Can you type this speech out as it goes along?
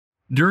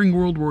During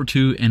World War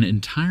II, an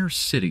entire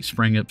city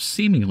sprang up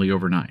seemingly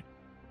overnight.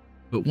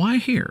 But why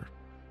here?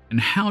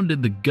 And how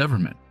did the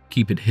government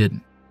keep it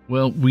hidden?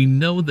 Well, we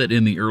know that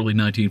in the early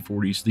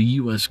 1940s, the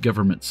U.S.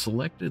 government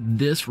selected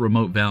this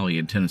remote valley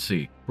in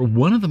Tennessee for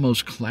one of the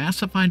most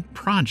classified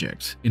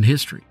projects in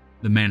history,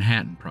 the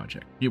Manhattan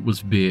Project. It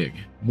was big.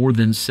 More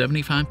than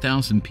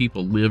 75,000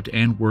 people lived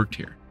and worked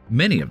here.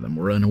 Many of them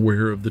were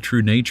unaware of the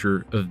true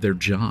nature of their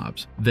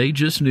jobs. They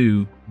just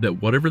knew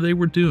that whatever they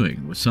were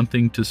doing was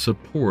something to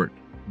support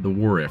the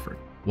war effort.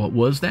 What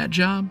was that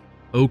job?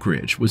 Oak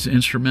Ridge was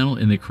instrumental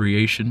in the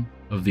creation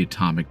of the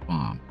atomic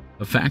bomb,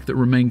 a fact that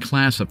remained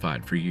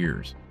classified for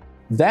years.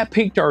 That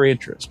piqued our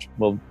interest.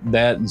 Well,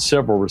 that and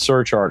several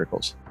research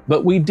articles.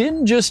 But we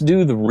didn't just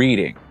do the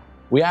reading.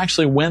 We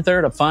actually went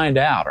there to find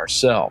out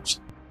ourselves.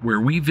 Where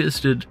we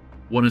visited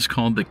what is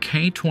called the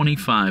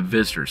K-25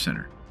 Visitor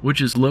Center, which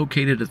is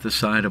located at the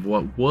site of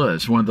what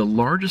was one of the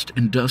largest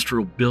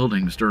industrial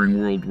buildings during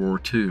World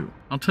War II.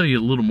 I'll tell you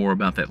a little more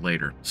about that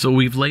later. So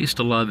we've laced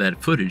a lot of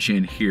that footage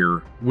in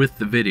here with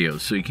the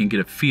videos so you can get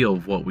a feel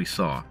of what we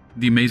saw.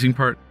 The amazing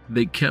part,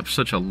 they kept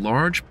such a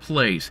large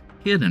place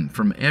hidden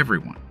from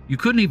everyone. You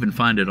couldn't even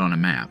find it on a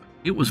map.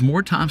 It was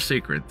more top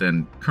secret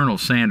than Colonel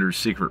Sanders'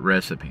 secret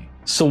recipe.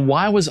 So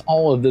why was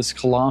all of this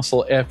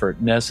colossal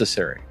effort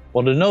necessary?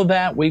 Well, to know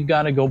that, we've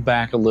got to go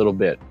back a little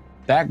bit.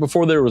 Back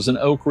before there was an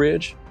Oak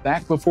Ridge,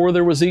 back before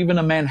there was even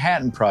a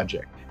Manhattan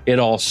Project, it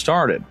all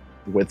started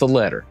with a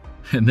letter.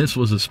 And this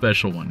was a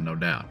special one, no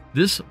doubt.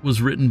 This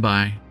was written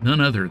by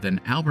none other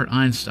than Albert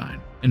Einstein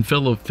and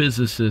fellow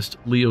physicist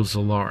Leó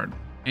Szilárd,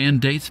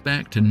 and dates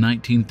back to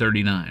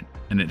 1939,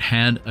 and it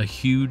had a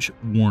huge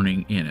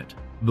warning in it.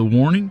 The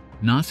warning?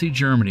 Nazi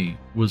Germany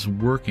was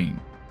working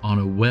on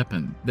a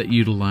weapon that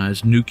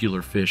utilized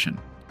nuclear fission,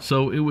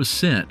 so it was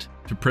sent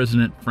to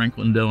President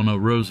Franklin Delano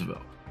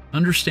Roosevelt.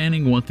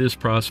 Understanding what this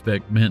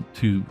prospect meant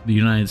to the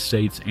United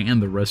States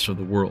and the rest of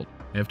the world,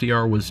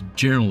 FDR was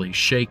generally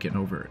shaken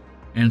over it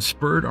and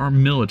spurred our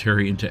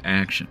military into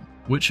action,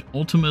 which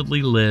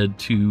ultimately led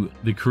to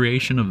the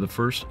creation of the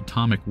first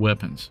atomic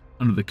weapons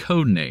under the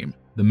code name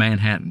the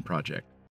Manhattan Project.